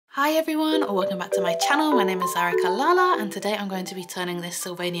Hi everyone, or welcome back to my channel. My name is Zarika Lala, and today I'm going to be turning this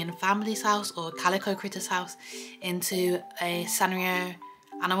Sylvanian family's house or Calico Critters house into a Sanrio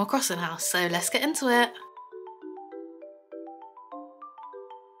Animal Crossing house. So let's get into it.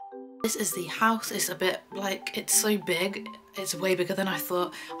 This is the house. It's a bit like, it's so big. It's way bigger than I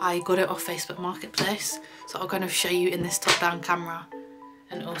thought. I got it off Facebook Marketplace. So I'll kind of show you in this top down camera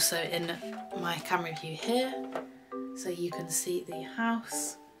and also in my camera view here. So you can see the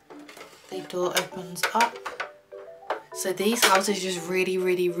house. The door opens up. So these houses just really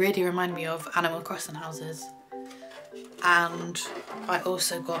remind me of Animal Crossing houses. And I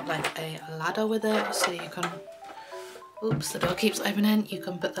also got like a ladder with it, so you can, oops, the door keeps opening, you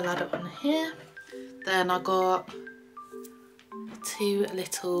can put the ladder on here. Then I got two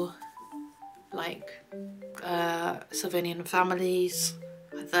little like Sylvanian families.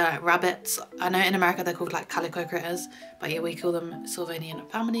 The rabbits, I know in America they're called like calico critters, but yeah, we call them Sylvanian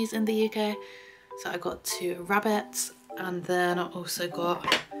families in the UK. So I got two rabbits, and then I also got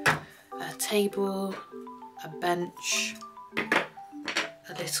a table, a bench,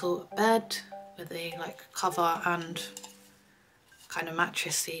 a little bed with a like cover and kind of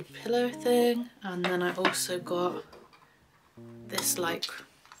mattressy pillow thing, and then I also got this like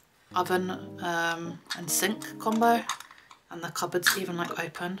oven and sink combo. And the cupboard's even like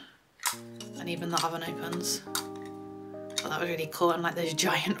open, and even the oven opens. So that was really cool, and like this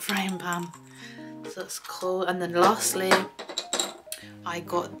giant frying pan. So that's cool. And then lastly, I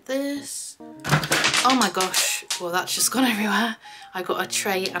got this. Oh my gosh, well that's just gone everywhere. I got a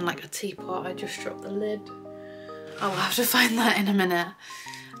tray and like a teapot. I just dropped the lid. I'll have to find that in a minute.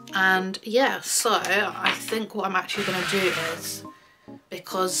 And yeah, so I think what I'm actually gonna do is,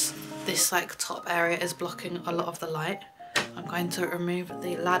 because this like top area is blocking a lot of the light, I'm going to remove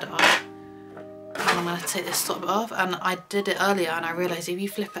the ladder and I'm going to take this top off. And I did it earlier and I realised if you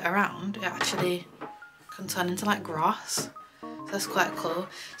flip it around, it actually can turn into like grass. So that's quite cool.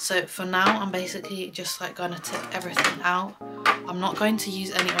 So for now, I'm basically just like going to take everything out. I'm not going to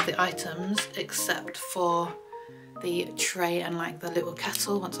use any of the items except for the tray and like the little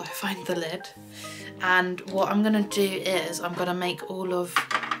kettle once I find the lid. And what I'm going to do is I'm going to make all of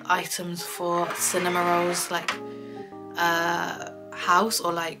items for Cinnamoroll's like house,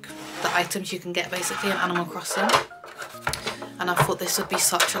 or like the items you can get basically in Animal Crossing. And I thought this would be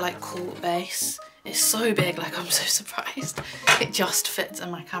such a like cool base. It's so big, like I'm so surprised it just fits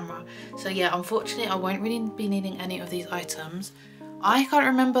in my camera. So yeah, unfortunately I won't really be needing any of these items. I can't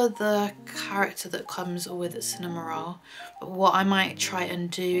remember the character that comes with Cinnamoroll, but what I might try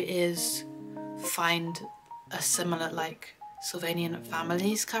and do is find a similar like Sylvanian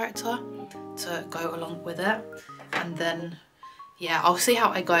families character to go along with it. And then yeah, I'll see how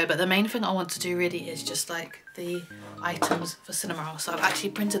I go, but the main thing I want to do really is just like the items for Cinnamoroll. So I've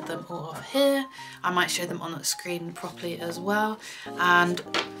actually printed them all off here. I might show them on the screen properly as well. And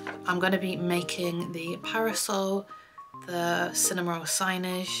I'm going to be making the parasol, the Cinnamoroll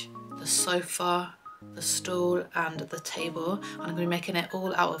signage, the sofa, the stool and the table. And I'm going to be making it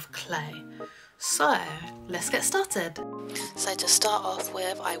all out of clay. So let's get started. So to start off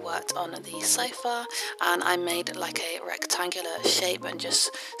with, I worked on the sofa and I made like a rectangular shape and just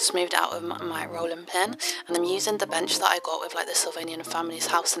smoothed out with my rolling pin. And I'm using the bench that I got with like the Sylvanian family's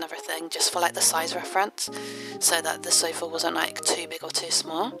house and everything, just for like the size reference, so that the sofa wasn't like too big or too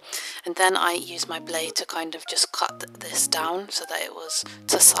small. And then I used my blade to kind of just cut this down so that it was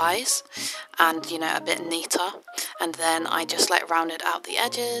to size and, you know, a bit neater. And then I just like rounded out the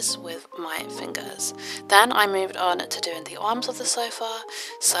edges with my fingers. Then I moved on to doing the arms of the sofa.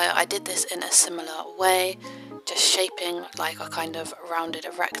 So I did this in a similar way, just shaping like a kind of rounded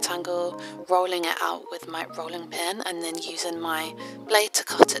rectangle, rolling it out with my rolling pin and then using my blade to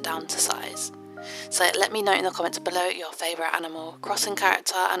cut it down to size. So let me know in the comments below your favourite Animal Crossing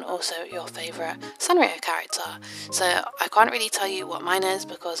character and also your favourite Sanrio character. So I can't really tell you what mine is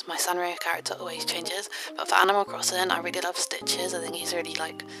because my Sanrio character always changes, but for Animal Crossing I really love Stitches. I think he's really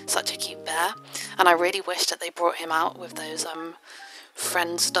like such a cute bear, and I really wish that they brought him out with those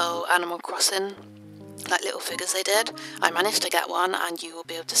friend style Animal Crossing like little figures they did. I managed to get one and you will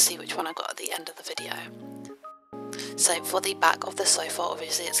be able to see which one I got at the end of the video. So for the back of the sofa,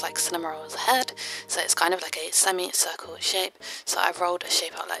 obviously it's like Cinnamoroll's head, so it's kind of like a semi-circle shape. So I rolled a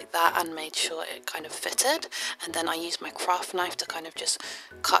shape out like that and made sure it kind of fitted, and then I used my craft knife to kind of just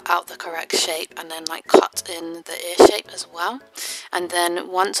cut out the correct shape and then like cut in the ear shape as well. And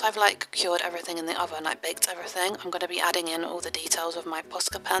then once I've like cured everything in the oven, like baked everything, I'm going to be adding in all the details of my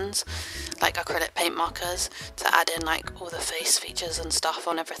posca pens, like acrylic paint markers, to add in like all the face features and stuff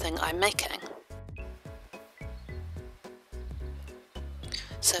on everything I'm making.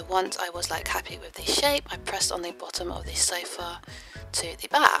 So once I was like happy with the shape, I pressed on the bottom of the sofa to the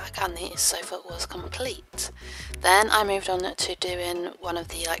back, and the sofa was complete. Then I moved on to doing one of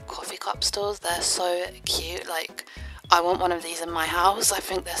the like coffee cup stools. They're so cute, like I want one of these in my house. I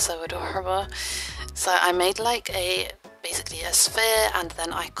think they're so adorable. So I made like basically a sphere, and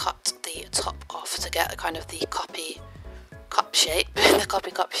then I cut the top off to get kind of the copy cup shape, the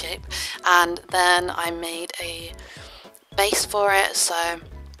copy cup shape, and then I made a base for it. So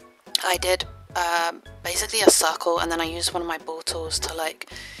I did basically a circle, and then I used one of my ball tools to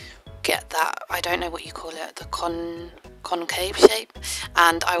like get that, I don't know what you call it, the concave shape,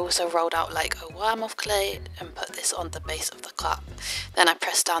 and I also rolled out like a worm of clay and put this on the base of the cup. Then I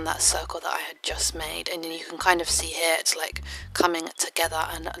pressed down that circle that I had just made, and then you can kind of see here it's like coming together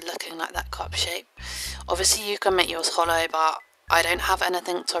and looking like that cup shape. Obviously you can make yours hollow, but I don't have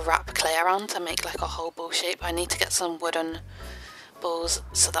anything to wrap clay around to make like a whole ball shape. I need to get some wooden balls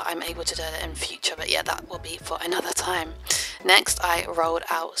so that I'm able to do it in future, but yeah, that will be for another time. Next I rolled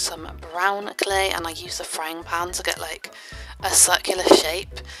out some brown clay, and I used the frying pan to get like a circular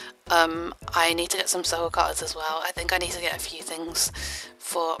shape. I need to get some circle cutters as well. I think I need to get a few things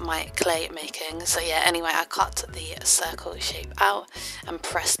for my clay making. So yeah, anyway, I cut the circle shape out and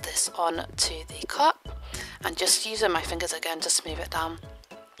pressed this on to the cup, and just using my fingers again to smooth it down.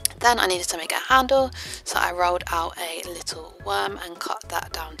 Then I needed to make a handle, so I rolled out a little worm and cut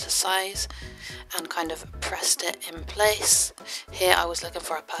that down to size and kind of pressed it in place. Here I was looking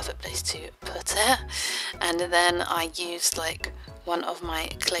for a perfect place to put it, and then I used like one of my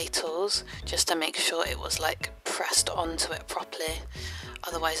clay tools just to make sure it was like pressed onto it properly,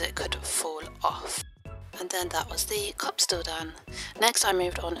 otherwise it could fall off. And then that was the cup stool done. Next I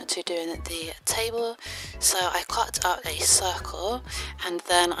moved on to doing the table. So I cut out a circle, and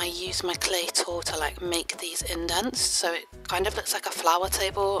then I used my clay tool to like make these indents, so it kind of looks like a flower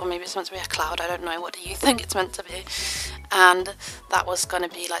table, or maybe it's meant to be a cloud, I don't know, what do you think it's meant to be? And that was going to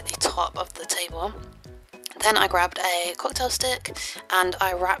be like the top of the table. Then I grabbed a cocktail stick and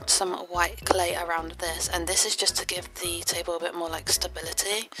I wrapped some white clay around this, and this is just to give the table a bit more like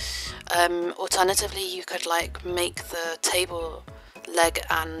stability. Alternatively you could like make the table leg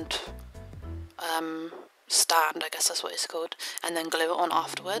and stand, I guess that's what it's called, and then glue it on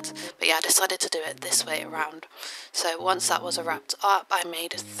afterwards, but yeah, I decided to do it this way around. So once that was wrapped up, I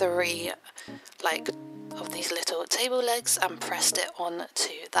made 3 like of these little table legs and pressed it on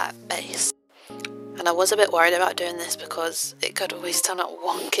to that base. And I was a bit worried about doing this because it could always turn out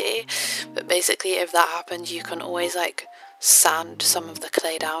wonky, but basically if that happens you can always like sand some of the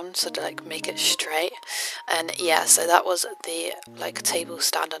clay down so to like make it straight. And yeah, so that was the like table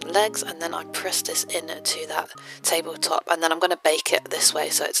stand and legs, and then I pressed this into that tabletop, and then I'm going to bake it this way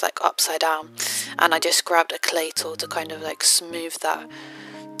so it's like upside down, and I just grabbed a clay tool to kind of like smooth that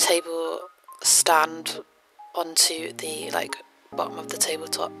table stand onto the like bottom of the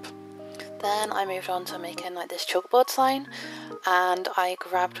tabletop. Then I moved on to making like this chalkboard sign, and I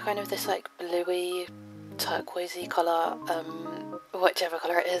grabbed kind of this like bluey turquoisey colour, whichever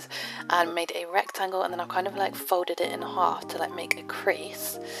colour it is, and made a rectangle, and then I kind of like folded it in half to like make a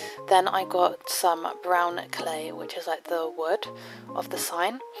crease. Then I got some brown clay, which is like the wood of the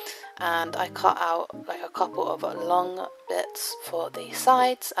sign, and I cut out like a couple of long bits for the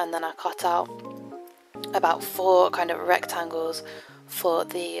sides, and then I cut out about 4 kind of rectangles for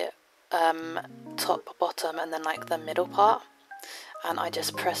the top, bottom, and then like the middle part. And I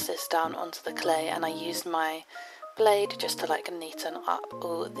just pressed this down onto the clay, and I used my blade just to like neaten up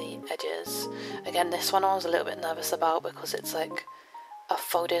all the edges. Again, this one I was a little bit nervous about because it's like a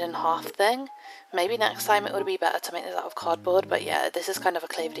folded in half thing. Maybe next time it would be better to make this out of cardboard, but yeah, this is kind of a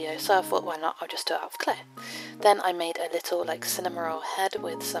clay video, so I thought why not, I'll just do it out of clay. Then I made a little like Cinnamoroll head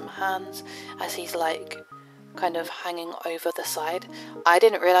with some hands as he's like kind of hanging over the side. I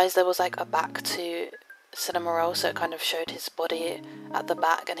didn't realise there was like a back to Cinnamoroll, so it kind of showed his body at the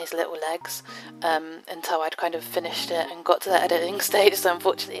back and his little legs until I'd kind of finished it and got to the editing stage. So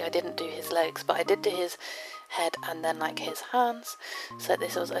unfortunately I didn't do his legs, but I did do his head and then like his hands. So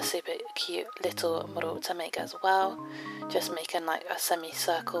this was a super cute little model to make as well, just making like a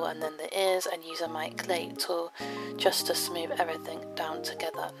semicircle and then the ears, and using my clay tool just to smooth everything down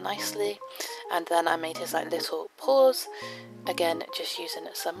together nicely. And then I made his like little paws, again just using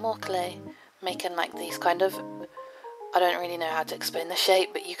some more clay, making like these kind of, I don't really know how to explain the shape,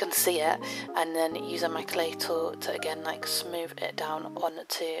 but you can see it, and then using my clay tool to again like smooth it down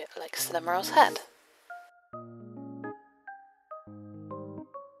onto like Cinnamoroll's head.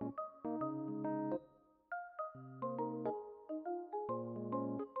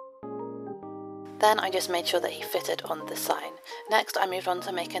 Then I just made sure that he fitted on the sign. Next I moved on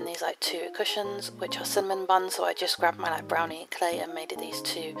to making these like 2 cushions, which are cinnamon buns, so I just grabbed my like brownie clay and made these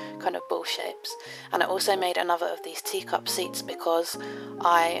 2 kind of ball shapes. And I also made another of these teacup seats because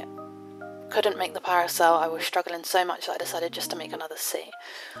I couldn't make the parasol. I was struggling so much that I decided just to make another seat.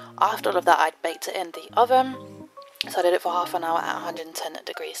 After all of that, I'd baked it in the oven. So I did it for half an hour at 110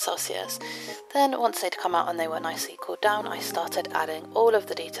 degrees Celsius. Then once they'd come out and they were nicely cooled down, I started adding all of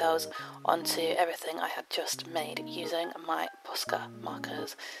the details onto everything I had just made using my Posca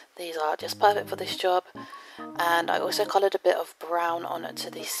markers. These are just perfect for this job. And I also coloured a bit of brown onto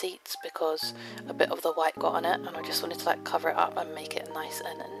these seats because a bit of the white got on it, and I just wanted to like cover it up and make it nice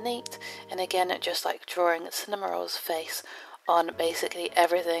and neat. And again, just like drawing Cinnamoroll's face on basically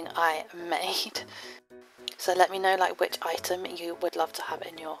everything I made. So let me know like which item you would love to have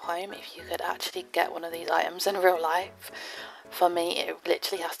in your home if you could actually get one of these items in real life. For me, it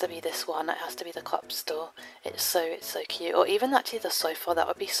literally has to be this one. It has to be the cup stool. It's so cute. Or even actually the sofa, that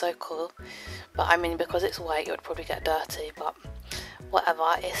would be so cool. But I mean, because it's white, it would probably get dirty, but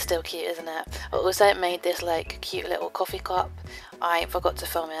whatever, it's still cute, isn't it? I also made this like cute little coffee cup. I forgot to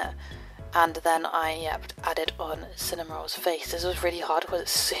film it. And then I added on Cinnamoroll's face. This was really hard because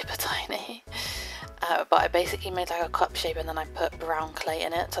it's super tiny. But I basically made like a cup shape and then I put brown clay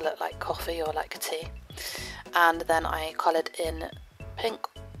in it to look like coffee or like tea. And then I coloured in pink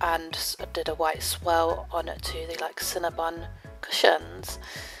and did a white swirl onto the like Cinnabon cushions.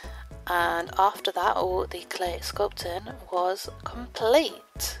 And after that, all the clay sculpting was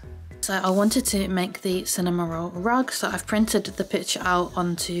complete. So I wanted to make the Cinnamoroll rug, so I've printed the picture out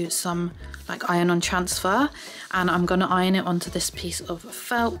onto some like iron-on transfer, and I'm gonna iron it onto this piece of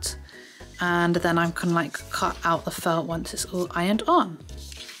felt, and then I can like cut out the felt once it's all ironed on.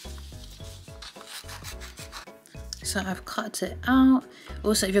 So I've cut it out.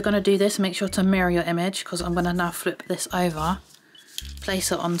 Also, if you're gonna do this, make sure to mirror your image, because I'm gonna now flip this over,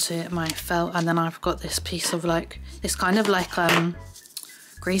 place it onto my felt, and then I've got this piece of like, it's kind of like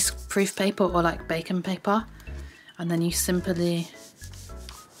grease-proof paper or like baking paper, and then you simply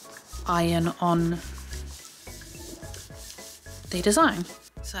iron on the design.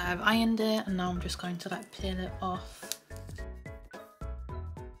 So I've ironed it and now I'm just going to like peel it off.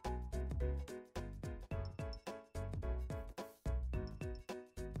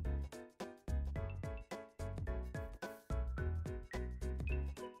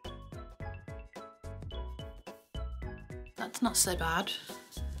 That's not so bad.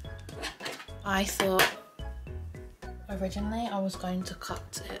 I thought originally I was going to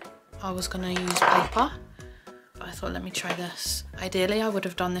cut it, I was going to use paper, but I thought let me try this. Ideally I would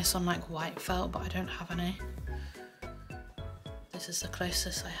have done this on like white felt, but I don't have any. This is the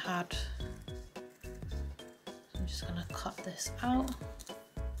closest I had. So I'm just going to cut this out.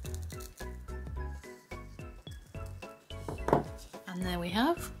 And there we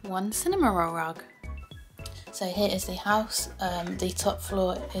have one Cinnamoroll rug. So here is the house. The top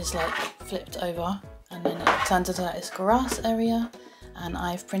floor is like flipped over and then it turns into like this grass area, and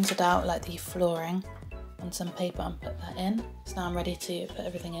I've printed out like the flooring on some paper and put that in. So now I'm ready to put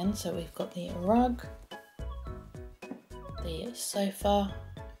everything in. So we've got the rug, the sofa,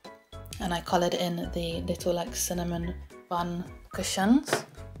 and I coloured in the little like cinnamon bun cushions.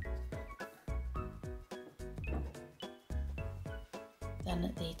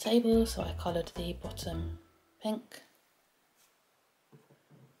 Then the table, so I coloured the bottom pink.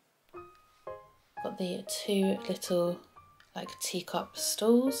 Got the 2 little like teacup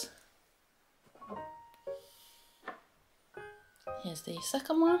stools. Here's the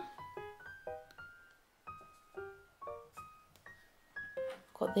second one.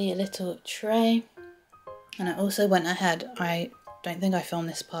 Got the little tray, and I also went ahead, I don't think I filmed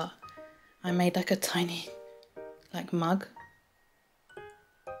this part, I made like a tiny like mug.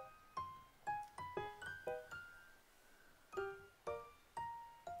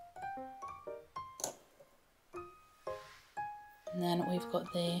 And then we've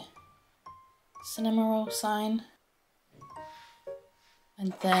got the Cinnamoroll sign.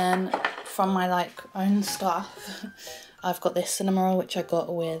 And then from my like own stuff, I've got this Cinnamoroll which I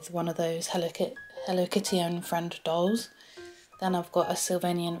got with one of those Hello Kitty own friend dolls. Then I've got a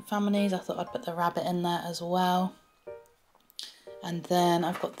Sylvanian Families, I thought I'd put the rabbit in there as well. And then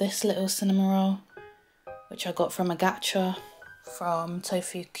I've got this little Cinnamoroll which I got from a gacha from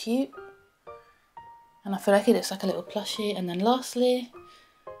Tofu Cute. And I feel like it looks like a little plushie. And then lastly,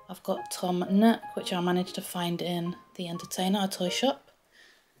 I've got Tom Nook, which I managed to find in The Entertainer, a toy shop.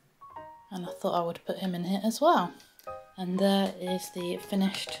 And I thought I would put him in here as well. And there is the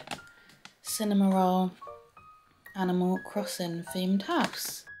finished Cinnamoroll Animal Crossing themed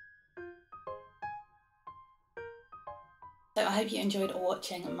house. So I hope you enjoyed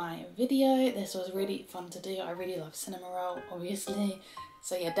watching my video. This was really fun to do. I really love Cinnamoroll, obviously.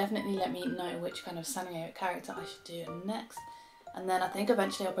 So yeah, definitely let me know which kind of Sanrio character I should do next. And then I think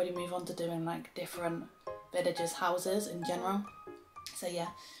eventually I'll probably move on to doing like different villagers' houses in general. So yeah,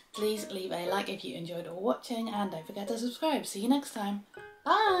 please leave a like if you enjoyed watching and don't forget to subscribe. See you next time.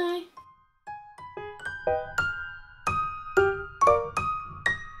 Bye!